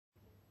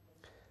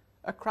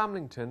At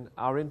Cramlington,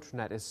 our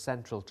intranet is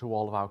central to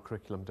all of our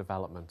curriculum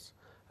developments.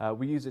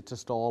 We use it to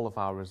store all of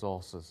our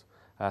resources.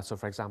 So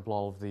for example,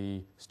 all of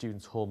the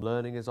students' home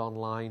learning is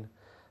online.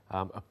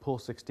 At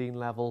post-16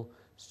 level,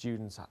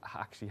 students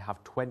actually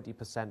have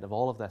 20% of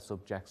all of their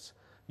subjects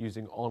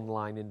using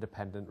online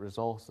independent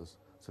resources.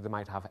 So they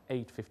might have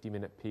 8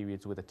 50-minute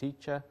periods with a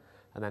teacher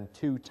and then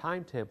 2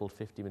 timetabled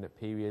 50-minute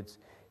periods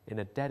in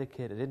a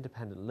dedicated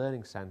independent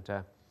learning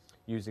centre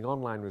using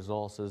online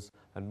resources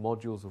and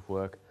modules of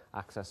work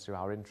accessed through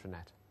our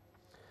intranet.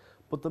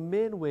 But the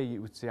main way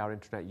you would see our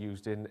intranet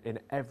used in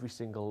every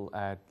single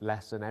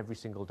lesson, every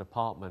single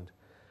department,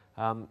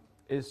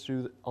 is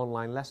through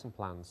online lesson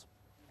plans.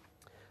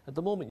 At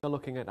the moment you're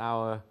looking at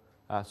our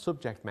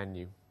subject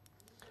menu,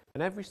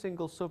 and every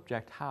single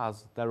subject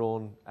has their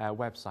own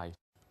website.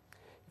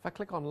 If I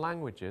click on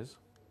languages,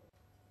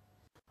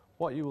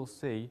 what you will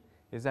see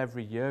is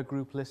every year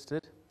group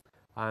listed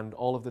and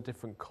all of the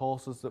different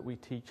courses that we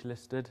teach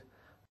listed.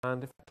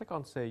 And if I click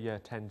on, say, Year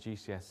 10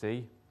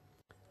 GCSE,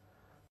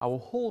 our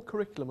whole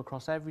curriculum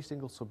across every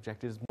single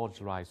subject is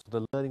modularised. So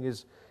the learning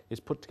is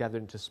put together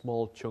into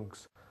small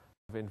chunks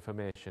of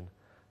information.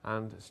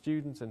 And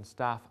students and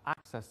staff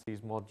access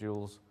these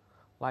modules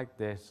like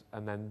this,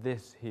 and then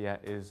this here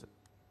is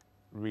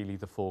really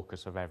the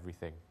focus of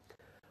everything.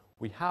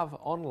 We have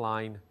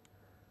online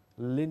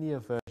linear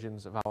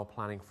versions of our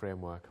planning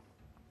framework.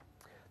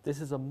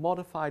 This is a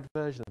modified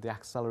version of the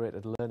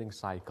accelerated learning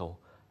cycle.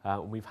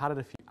 And we've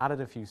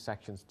added a few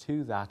sections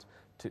to that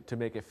to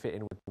make it fit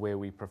in with the way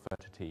we prefer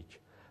to teach.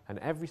 And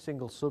every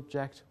single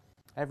subject,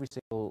 every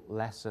single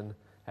lesson,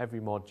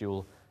 every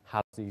module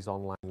has these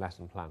online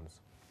lesson plans.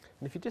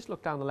 And if you just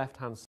look down the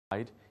left-hand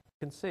side, you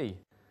can see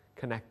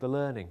Connect the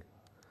Learning.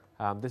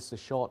 This is a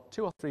short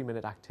 2 or 3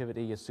 minute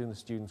activity as soon as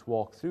students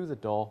walk through the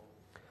door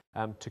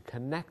to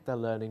connect their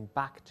learning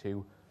back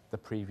to the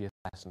previous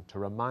lesson, to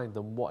remind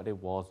them what it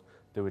was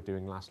they were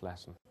doing last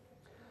lesson.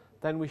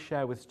 Then we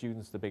share with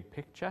students the big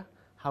picture.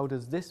 How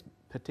does this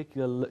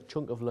particular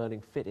chunk of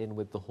learning fit in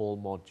with the whole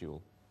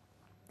module?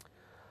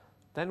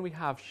 Then we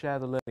have Share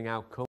the Learning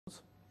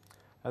Outcomes,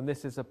 and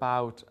this is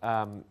about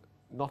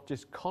not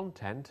just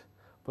content,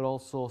 but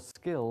also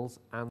skills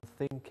and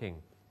thinking.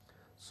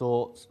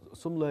 So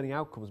some learning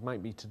outcomes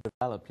might be to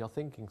develop your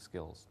thinking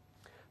skills.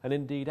 And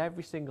indeed,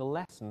 every single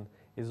lesson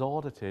is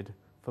audited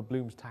for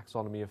Bloom's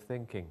taxonomy of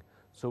thinking.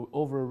 So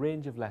over a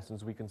range of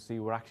lessons, we can see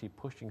we're actually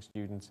pushing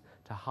students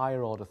to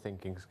higher order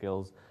thinking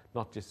skills,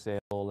 not just say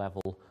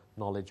low-level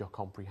knowledge or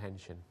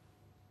comprehension.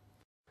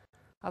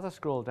 As I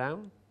scroll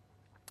down,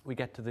 we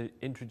get to the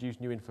Introduce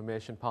New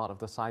Information part of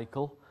the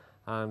cycle,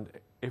 and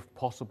if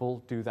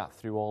possible, do that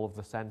through all of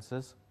the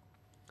sensors.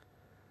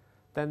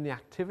 Then the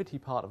activity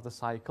part of the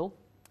cycle.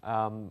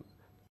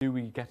 Do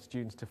we get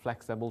students to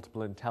flex their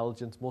multiple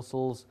intelligence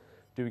muscles?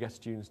 Do we get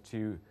students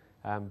to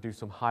do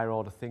some higher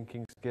order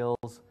thinking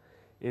skills?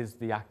 Is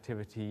the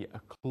activity a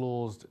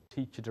closed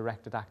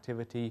teacher-directed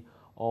activity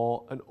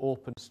or an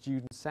open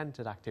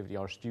student-centered activity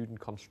or a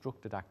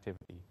student-constructed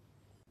activity?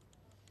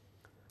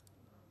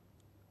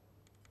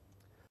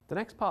 The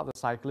next part of the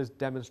cycle is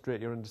Demonstrate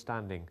Your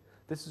Understanding.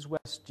 This is where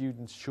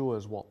students show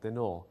us what they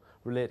know,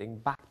 relating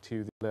back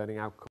to the learning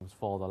outcomes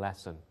for the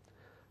lesson.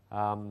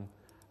 And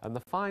the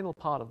final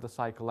part of the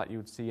cycle that you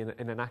would see in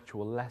an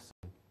actual lesson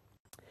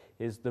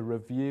is the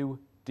Review,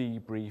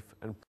 Debrief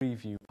and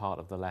Preview part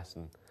of the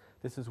lesson.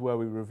 This is where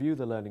we review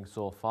the learning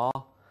so far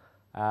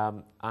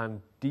and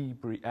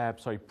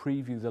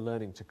preview the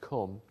learning to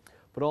come.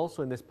 But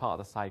also in this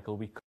part of the cycle,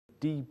 we could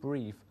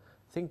debrief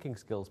thinking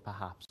skills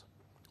perhaps.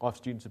 Or if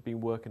students have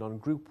been working on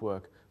group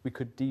work, we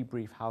could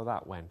debrief how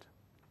that went.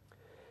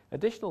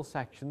 Additional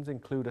sections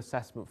include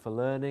assessment for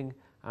learning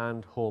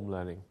and home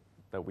learning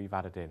that we've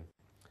added in.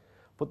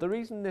 But the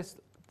reason this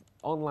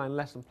online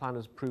lesson plan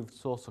has proved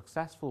so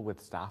successful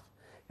with staff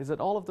is that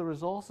all of the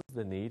resources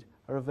they need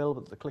are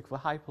available at the click of a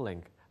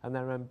hyperlink, and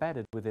they're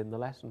embedded within the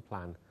lesson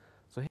plan.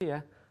 So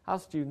here,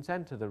 as students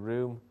enter the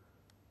room,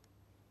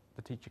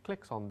 the teacher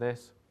clicks on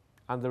this,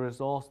 and the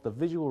resource, the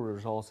visual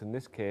resource in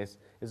this case,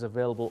 is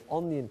available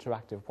on the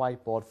interactive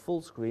whiteboard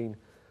full screen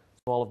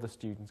so all of the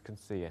students can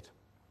see it.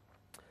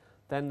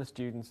 Then the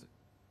students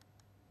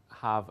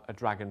have a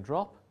drag and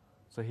drop.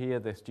 So here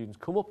the students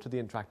come up to the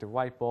interactive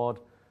whiteboard,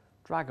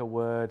 drag a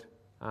word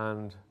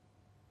and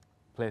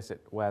place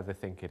it where they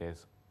think it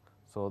is.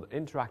 So the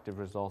interactive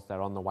resource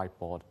there on the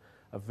whiteboard,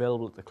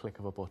 available at the click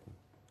of a button.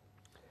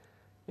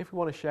 If we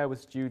want to share with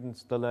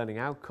students the learning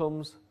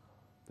outcomes,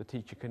 the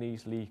teacher can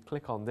easily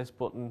click on this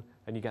button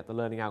and you get the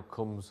learning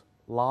outcomes,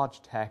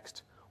 large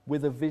text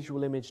with a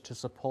visual image to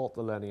support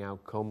the learning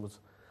outcomes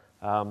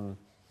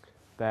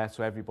there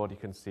so everybody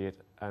can see it,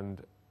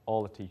 and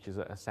all the teachers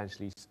are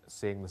essentially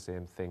saying the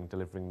same thing,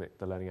 delivering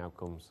the learning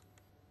outcomes.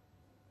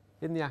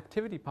 In the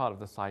activity part of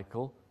the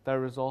cycle, there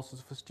are resources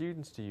for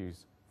students to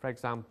use. For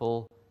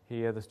example,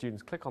 here the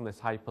students click on this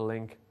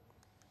hyperlink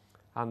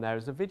and there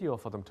is a video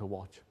for them to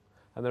watch.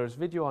 And there is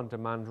video on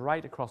demand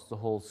right across the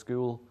whole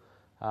school,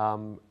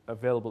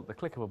 available at the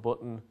click of a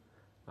button,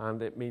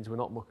 And it means we're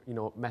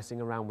not messing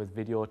around with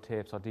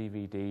videotapes or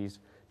DVDs.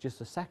 Just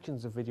the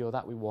sections of video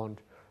that we want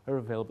are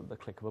available at the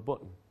click of a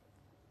button.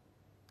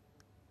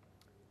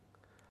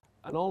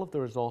 And all of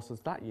the resources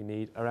that you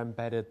need are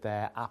embedded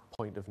there at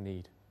point of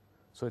need.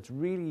 So it's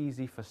really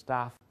easy for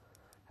staff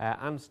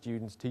and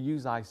students to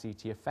use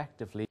ICT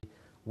effectively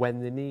when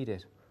they need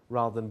it,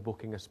 rather than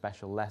booking a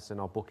special lesson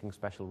or booking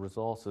special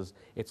resources.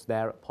 It's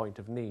there at point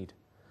of need.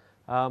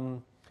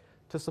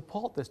 To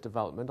support this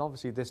development,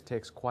 obviously this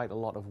takes quite a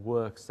lot of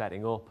work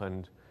setting up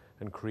and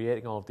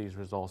creating all of these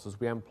resources.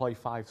 We employ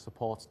 5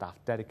 support staff,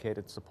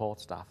 dedicated support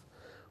staff.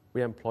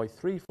 We employ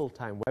 3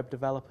 full-time web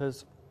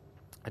developers,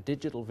 a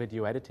digital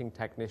video editing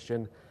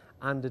technician,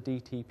 and a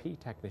DTP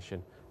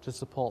technician to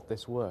support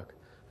this work.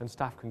 And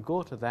staff can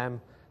go to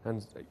them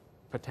and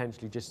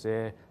potentially just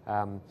say,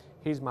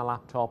 here's my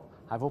laptop,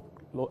 I've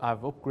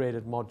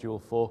upgraded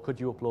module 4, could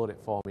you upload it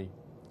for me?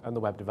 And the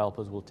web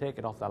developers will take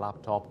it off their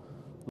laptop,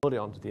 load it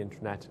onto the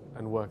intranet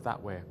and work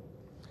that way.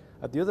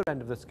 At the other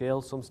end of the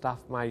scale, some staff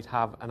might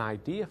have an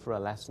idea for a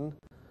lesson,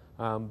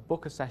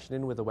 book a session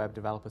in with a web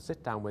developer,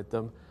 sit down with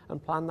them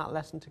and plan that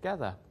lesson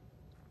together.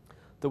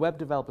 The web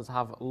developers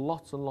have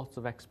lots and lots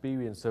of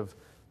experience of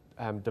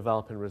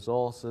developing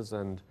resources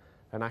and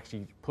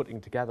actually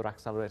putting together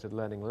accelerated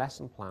learning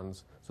lesson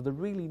plans, so they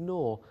really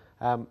know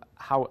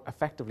how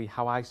effectively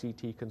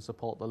ICT can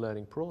support the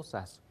learning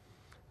process.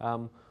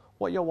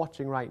 What you're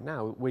watching right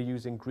now, we're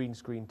using green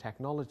screen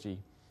technology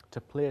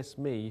to place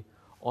me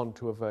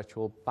onto a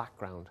virtual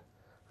background.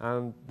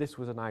 And this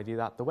was an idea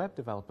that the web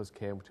developers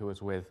came to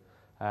us with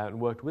and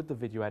worked with the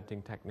video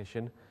editing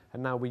technician,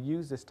 and now we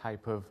use this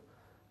type of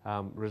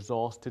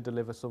resource to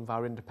deliver some of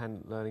our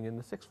independent learning in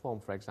the sixth form,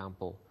 for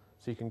example.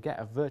 So you can get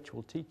a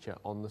virtual teacher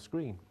on the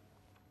screen.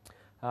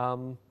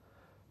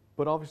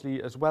 But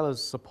obviously, as well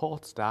as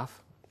support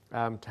staff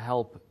to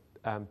help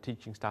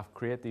teaching staff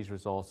create these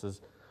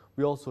resources,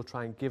 we also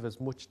try and give as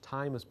much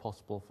time as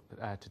possible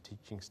to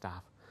teaching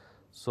staff.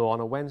 So on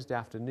a Wednesday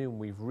afternoon,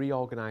 we've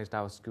reorganised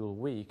our school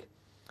week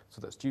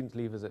so that students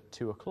leave us at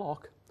 2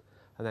 o'clock,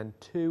 and then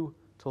 2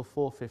 till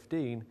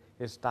 4:15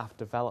 is staff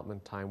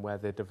development time, where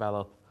they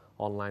develop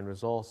online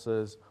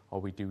resources, or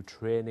we do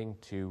training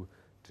to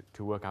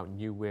work out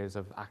new ways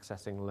of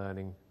accessing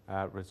learning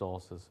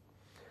resources.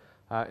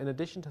 In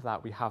addition to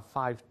that, we have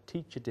 5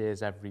 teacher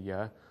days every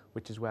year,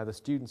 which is where the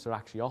students are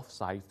actually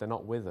off-site, they're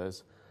not with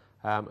us,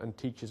 and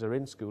teachers are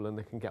in school and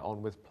they can get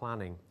on with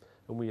planning.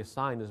 And we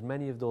assign as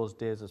many of those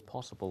days as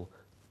possible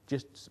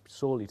just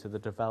solely to the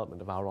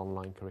development of our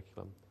online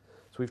curriculum.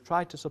 So we've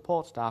tried to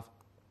support staff,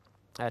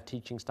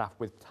 teaching staff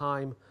with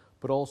time,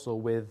 but also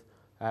with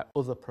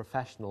other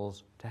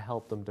professionals to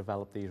help them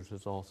develop these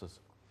resources.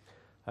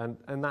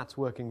 And that's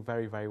working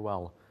very, very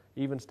well.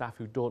 Even staff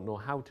who don't know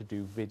how to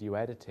do video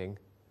editing,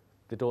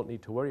 they don't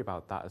need to worry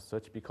about that as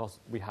such, because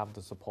we have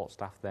the support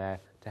staff there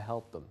to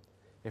help them.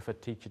 If a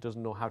teacher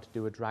doesn't know how to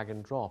do a drag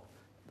and drop,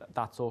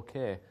 that's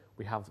okay.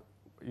 We have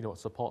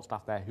support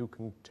staff there who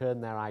can turn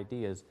their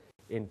ideas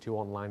into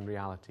online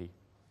reality.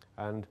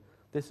 And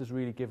this has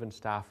really given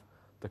staff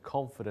the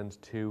confidence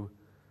to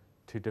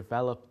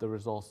develop the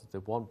resources they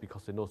want,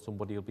 because they know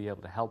somebody will be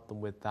able to help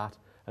them with that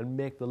and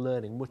make the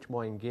learning much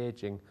more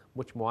engaging,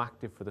 much more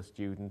active for the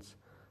students,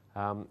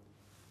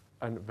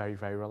 and very,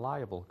 very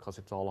reliable, because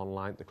it's all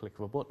online at the click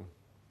of a button.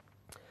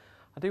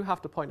 I do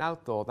have to point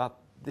out, though, that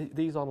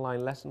these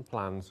online lesson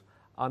plans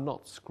are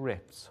not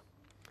scripts.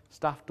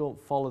 Staff don't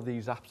follow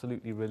these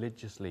absolutely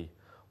religiously.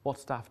 What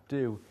staff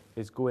do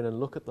is go in and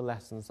look at the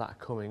lessons that are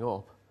coming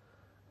up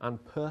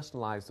and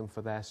personalise them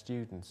for their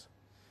students.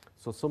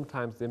 So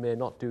sometimes they may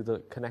not do the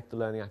Connect the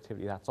Learning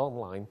activity that's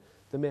online,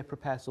 they may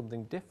prepare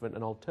something different,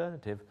 an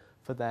alternative,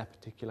 for their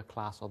particular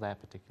class or their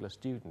particular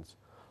students.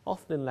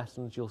 Often in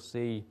lessons you'll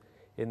see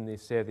in the,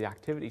 say, the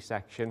activity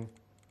section,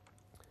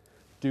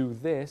 do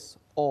this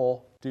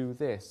or do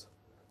this.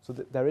 So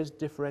that there is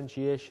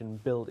differentiation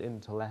built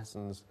into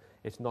lessons.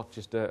 It's not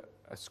just a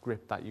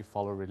script that you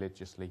follow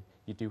religiously.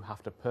 You do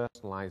have to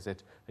personalise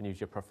it and use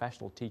your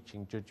professional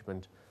teaching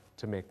judgment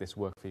to make this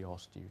work for your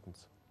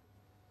students.